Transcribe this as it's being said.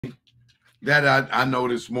that I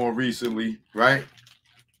noticed more recently, right?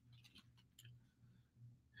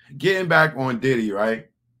 Getting back on Diddy, right?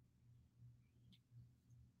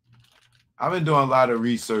 I've been doing a lot of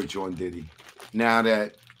research on Diddy now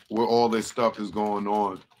that where all this stuff is going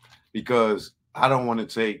on, because I don't want to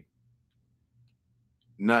take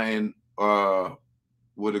nothing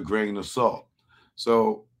with a grain of salt.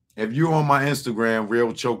 So if you're on my Instagram,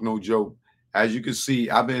 Real Choke No Joke, as you can see,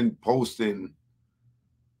 I've been posting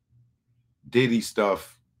Diddy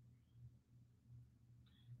stuff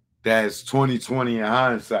that's 2020 in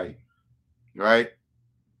hindsight, right?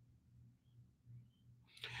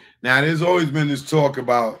 Now there's always been this talk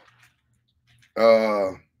about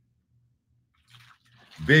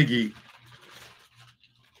Biggie,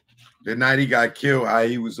 the night he got killed, how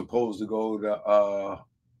he was supposed to go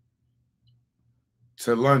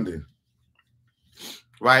to London,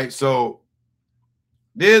 right? So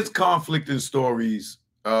there's conflicting stories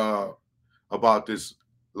about this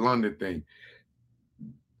London thing.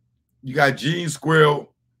 You got Gene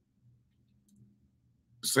Squirrel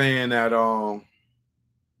saying that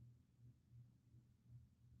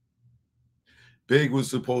Big was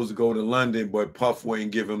supposed to go to London, but Puff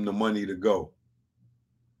wouldn't give him the money to go,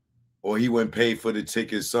 or he wouldn't pay for the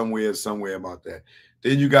ticket somewhere about that.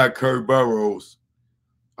 Then you got Kurt Burrows.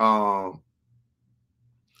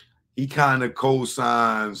 He kind of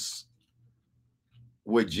co-signs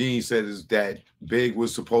what Gene said, is that Big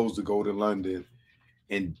was supposed to go to London,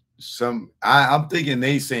 and I'm thinking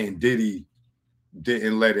they saying Diddy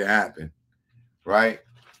didn't let it happen, right?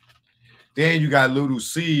 Then you got Little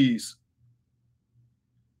C's.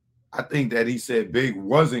 I think that he said Big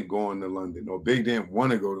wasn't going to London, or Big didn't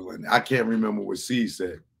want to go to London. I can't remember what C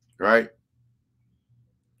said, right?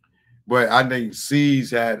 But I think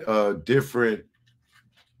C's had a different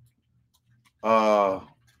I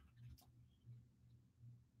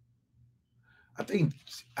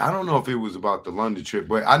don't know if it was about the London trip,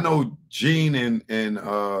 but I know Gene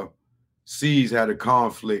and C's had a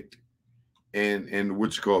conflict in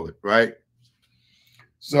what you call it, right?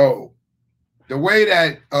 So the way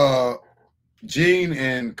that Gene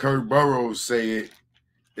and Kurt Burrows say it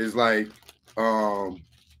is like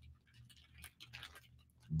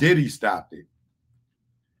Diddy stopped it.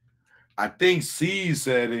 I think C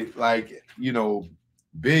said it like, you know,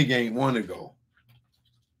 Big ain't want to go.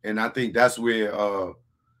 And I think that's where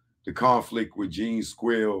the conflict with Gene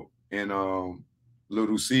Squill and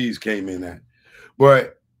Little C's came in at.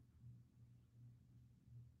 But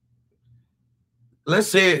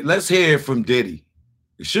let's hear it from Diddy.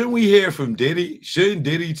 Shouldn't we hear from Diddy? Shouldn't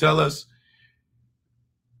Diddy tell us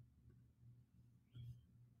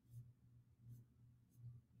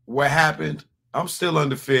what happened? I'm still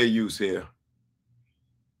under fair use here.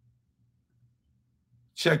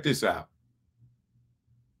 Check this out.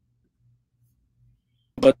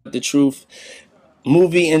 But the truth,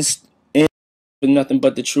 movie in nothing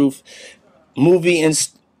but the truth, movie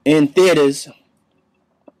in theaters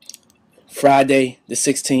Friday the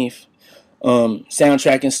 16th.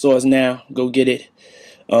 Soundtrack in stores now. Go get it.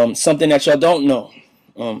 Something that y'all don't know.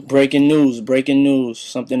 Breaking news.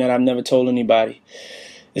 Something that I've never told anybody.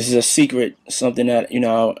 This is a secret. Something that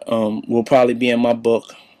will probably be in my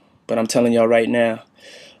book, but I'm telling y'all right now.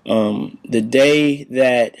 The day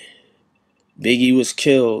that Biggie was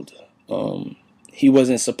killed, he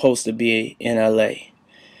wasn't supposed to be in LA.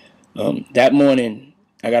 That morning,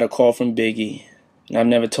 I got a call from Biggie, and I've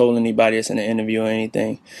never told anybody this in an interview or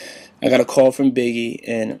anything. I got a call from Biggie,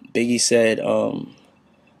 and Biggie said, I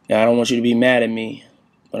don't want you to be mad at me,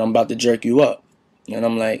 but I'm about to jerk you up. And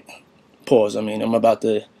I'm like, pause. I mean, I'm about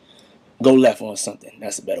to go left on something.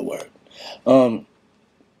 That's a better word.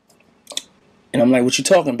 And I'm like, what you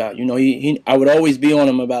talking about? You know, I would always be on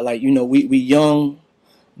him about, like, you know, we young,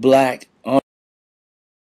 black.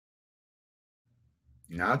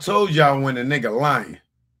 Now, I told y'all when the nigga lying.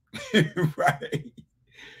 Right?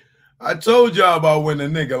 I told y'all about when the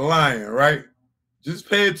nigga lying, right? Just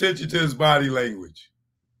pay attention to his body language.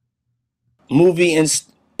 Movie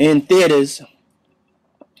in theaters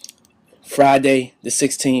Friday the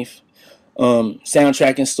 16th.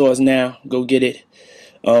 Soundtrack in stores now. Go get it.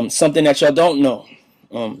 Something that y'all don't know.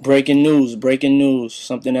 Breaking news.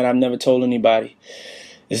 Something that I've never told anybody.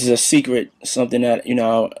 This is a secret. Something that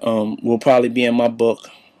will probably be in my book,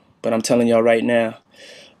 but I'm telling y'all right now.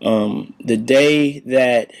 The day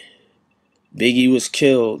that Biggie was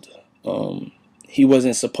killed, he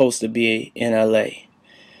wasn't supposed to be in LA.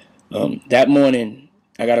 That morning,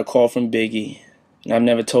 I got a call from Biggie, and I've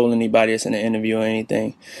never told anybody this in an interview or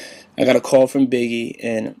anything. I got a call from Biggie,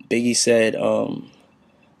 and Biggie said, I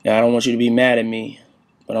don't want you to be mad at me,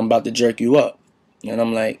 but I'm about to jerk you up. And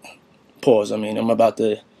I'm like, Pause. I mean, I'm about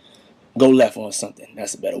to go left on something.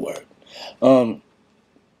 That's a better word. And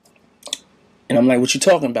I'm like, what you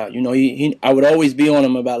talking about? You know, I would always be on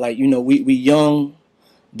him about, like, you know, we young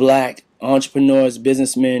black entrepreneurs,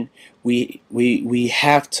 businessmen. We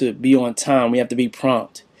have to be on time. We have to be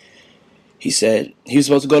prompt. He said he was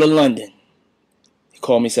supposed to go to London. He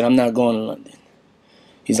called me, said, I'm not going to London.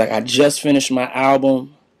 He's like, I just finished my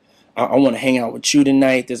album. I want to hang out with you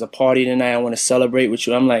tonight. There's a party tonight. I want to celebrate with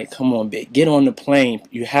you. I'm like, come on, Big. Get on the plane.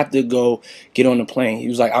 You have to go get on the plane. He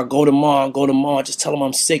was like, I'll go tomorrow. I'll go tomorrow. Just tell him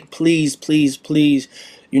I'm sick. Please, please, please.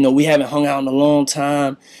 You know, we haven't hung out in a long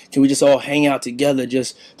time. Can we just all hang out together?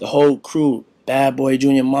 Just the whole crew. Bad Boy,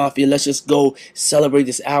 Junior Mafia. Let's just go celebrate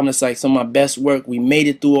this album. It's like some of my best work. We made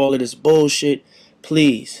it through all of this bullshit.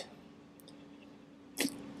 Please.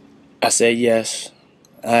 I said, yes.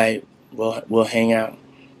 All right. We'll hang out.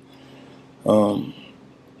 You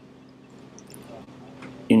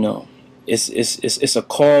know, it's a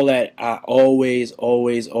call that I always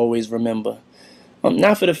remember.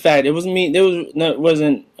 Not for the fact it was me.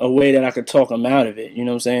 Wasn't a way that I could talk him out of it. You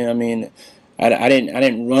know what I'm saying? I mean, I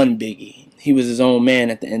didn't run Biggie. He was his own man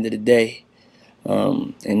at the end of the day,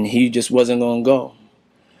 and he just wasn't gonna go.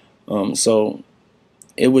 So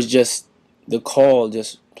it was just the call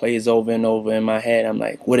just plays over and over in my head. I'm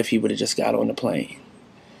like, what if he would have just got on the plane?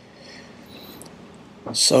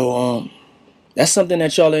 So that's something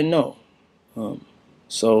that y'all didn't know.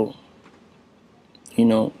 So, you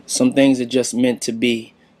know, some things are just meant to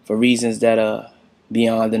be for reasons that are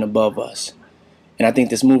beyond and above us. And I think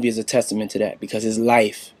this movie is a testament to that, because his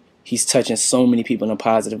life, he's touching so many people in a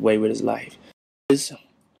positive way with his life.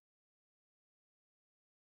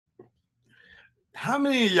 How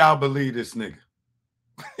many of y'all believe this nigga?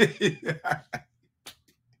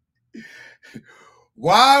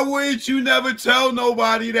 Why wouldn't you never tell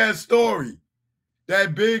nobody that story?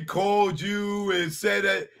 That Big called you and said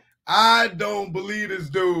that. I don't believe this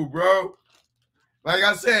dude, bro. Like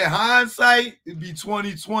I said, hindsight, it'd be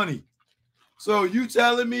 2020. So you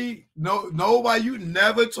telling me nobody, you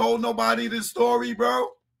never told nobody this story, bro?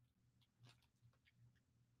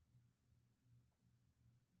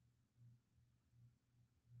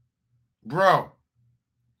 Bro,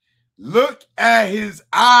 look at his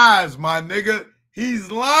eyes, my nigga.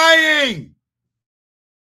 He's lying.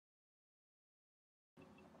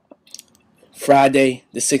 Friday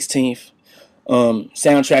the 16th.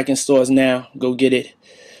 Soundtrack in stores now. Go get it.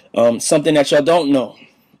 Something that y'all don't know.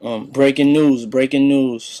 Breaking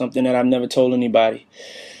news. Something that I've never told anybody.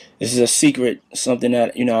 This is a secret. Something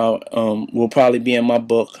that, you know, will probably be in my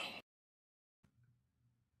book.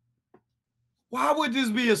 Why would this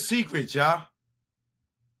be a secret, y'all?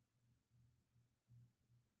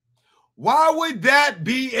 Why would that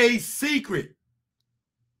be a secret?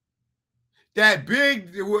 That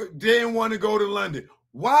Big didn't want to go to London.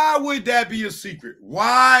 Why would that be a secret?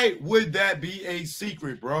 Why would that be a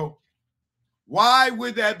secret, bro? Why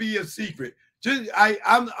would that be a secret? Just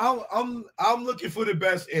I'm looking for the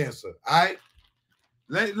best answer. All right.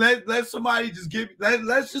 Let somebody just give.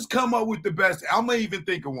 Let's just come up with the best. I'm gonna even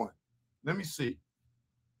think of one. Let me see.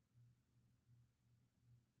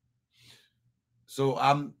 So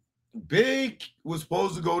Big was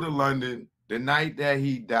supposed to go to London the night that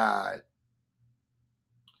he died.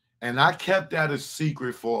 And I kept that a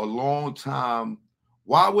secret for a long time.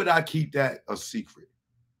 Why would I keep that a secret?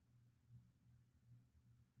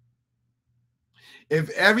 If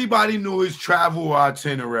everybody knew his travel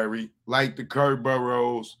itinerary, like the Kurt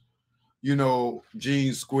Burrows, you know,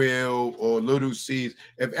 Gene Squill or Little C's,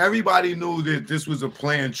 if everybody knew that this was a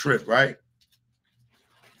planned trip, right?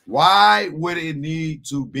 Why would it need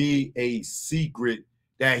to be a secret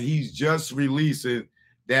that he's just releasing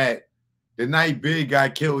that the night Big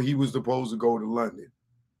got killed, he was supposed to go to London?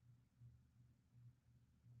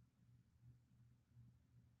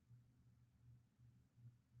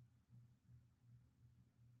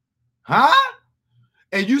 Huh?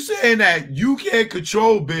 And you saying that you can't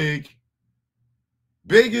control Big?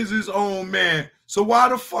 Big is his own man. So why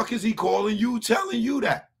the fuck is he calling you, telling you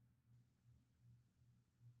that?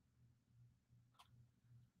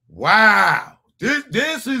 Wow.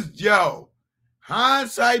 This is, yo,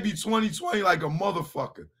 hindsight be 2020 like a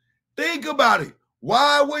motherfucker. Think about it.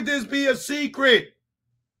 Why would this be a secret?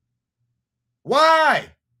 Why?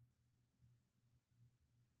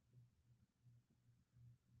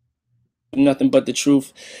 Nothing but the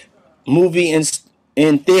truth. Movie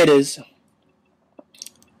in theaters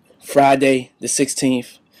Friday the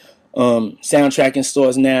 16th. Soundtrack in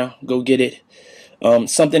stores now. Go get it.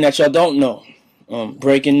 Something that y'all don't know.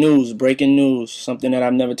 Breaking news. Something that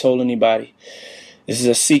I've never told anybody. This is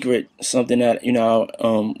a secret, something that,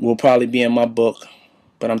 will probably be in my book,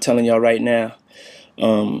 but I'm telling y'all right now.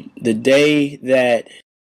 The day that...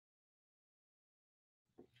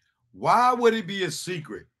 Why would it be a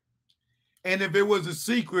secret? And if it was a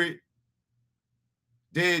secret,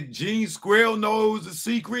 did Gene Squirrel know it was a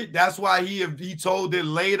secret? That's why he told it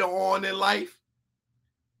later on in life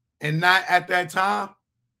and not at that time.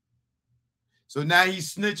 So now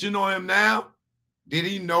he's snitching on him now. Did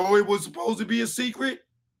he know it was supposed to be a secret?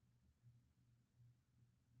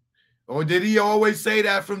 Or did he always say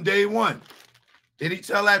that from day one? Did he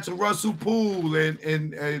tell that to Russell Poole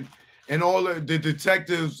and all of the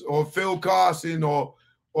detectives, or Phil Carson or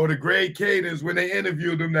the Greg Cadence when they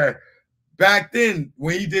interviewed him? That back then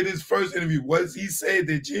when he did his first interview, was he say,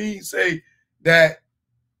 did Gene say that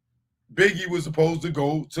Biggie was supposed to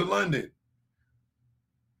go to London?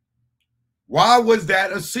 Why was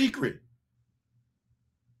that a secret?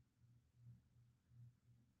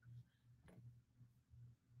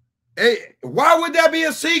 Hey, why would that be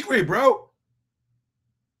a secret, bro?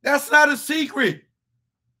 That's not a secret.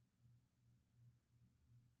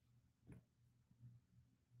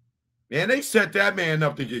 Man, they set that man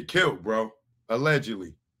up to get killed, bro.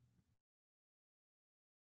 Allegedly.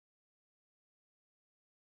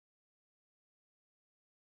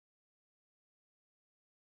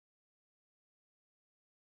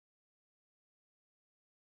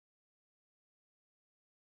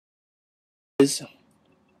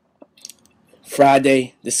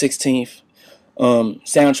 Friday the 16th.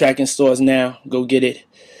 Soundtrack in stores now. Go get it.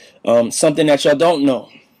 Something that y'all don't know.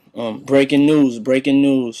 Breaking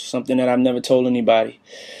news. Something that I've never told anybody.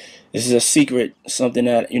 This is a secret, something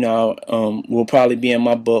that, will probably be in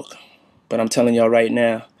my book, but I'm telling y'all right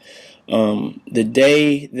now. The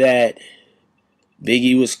day that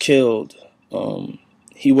Biggie was killed,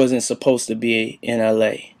 he wasn't supposed to be in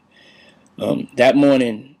LA. That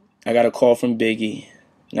morning, I got a call from Biggie,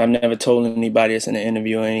 and I've never told anybody this in an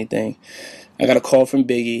interview or anything. I got a call from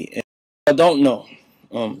Biggie, and I don't know.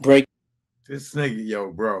 This nigga,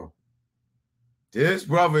 yo, bro. This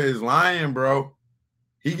brother is lying, bro.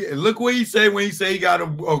 Look what he said when he said he got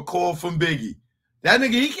a call from Biggie. That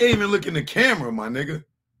nigga, he can't even look in the camera, my nigga.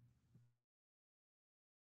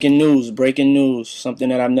 Breaking news, something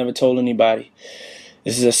that I've never told anybody.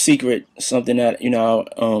 This is a secret, something that,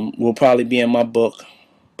 will probably be in my book,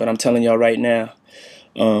 but I'm telling y'all right now.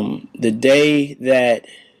 The day that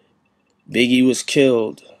Biggie was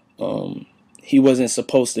killed, he wasn't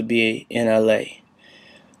supposed to be in LA.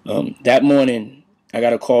 That morning, I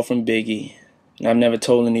got a call from Biggie, and I've never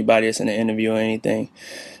told anybody this in an interview or anything.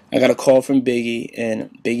 I got a call from Biggie, and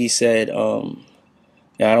Biggie said,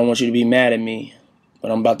 yeah, I don't want you to be mad at me,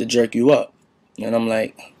 but I'm about to jerk you up. And I'm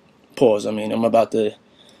like, pause. I mean, I'm about to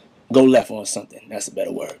go left on something. That's a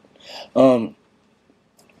better word. And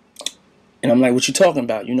I'm like, what you talking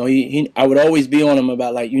about? I would always be on him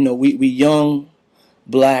about, like, we young,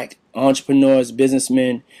 black entrepreneurs,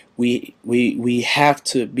 businessmen. We have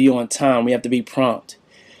to be on time. We have to be prompt.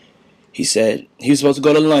 He said he was supposed to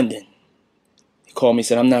go to London. He called me,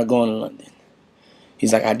 said, I'm not going to London.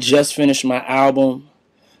 He's like, I just finished my album.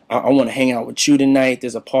 I want to hang out with you tonight.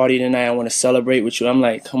 There's a party tonight. I want to celebrate with you. I'm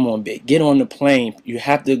like, come on, Big. Get on the plane. You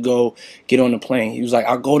have to go get on the plane. He was like,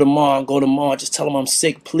 I'll go tomorrow. Just tell him I'm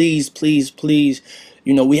sick. Please, please, please.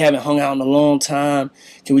 We haven't hung out in a long time.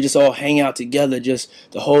 Can we just all hang out together? Just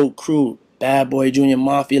the whole crew. Bad Boy Junior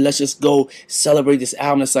Mafia. Let's just go celebrate this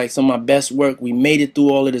album. It's like some of my best work. We made it through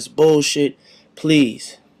all of this bullshit.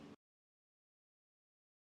 Please.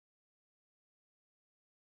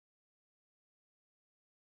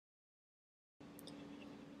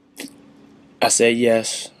 I said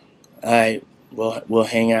yes. All right, we'll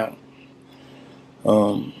hang out.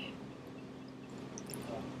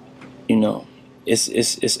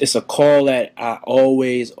 It's a call that I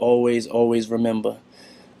always remember.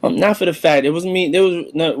 Not for the fact it was me.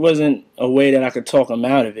 Wasn't a way that I could talk him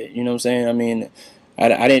out of it. You know what I'm saying? I mean,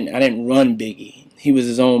 I didn't run Biggie. He was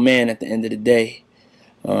his own man at the end of the day,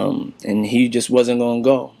 and he just wasn't gonna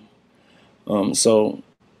go. So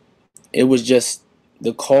it was just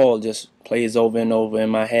the call just plays over and over in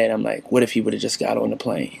my head. I'm like, what if he would have just got on the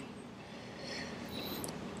plane?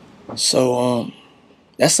 So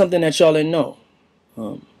that's something that y'all didn't know.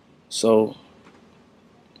 So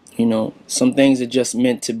some things are just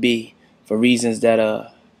meant to be for reasons that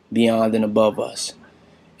are beyond and above us.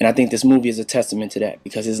 And I think this movie is a testament to that,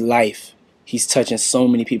 because his life, he's touching so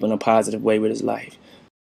many people in a positive way with his life.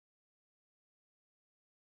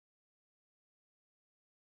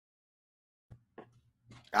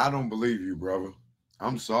 I don't believe you, brother.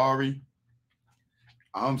 I'm sorry.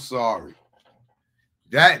 I'm sorry.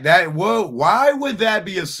 Why would that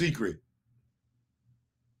be a secret?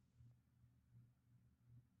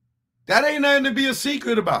 That ain't nothing to be a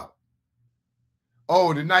secret about.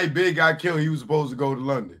 Oh, the night Big got killed, he was supposed to go to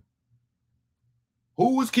London.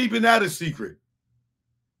 Who was keeping that a secret?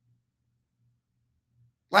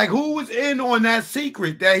 Like, who was in on that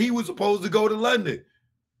secret that he was supposed to go to London?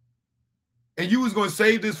 And you was going to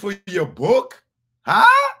save this for your book? Huh?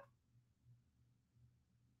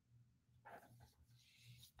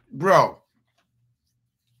 Bro.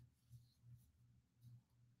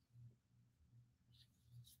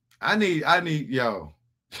 I need, yo.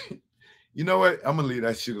 You know what? I'm going to leave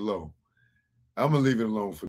that shit alone. I'm going to leave it alone for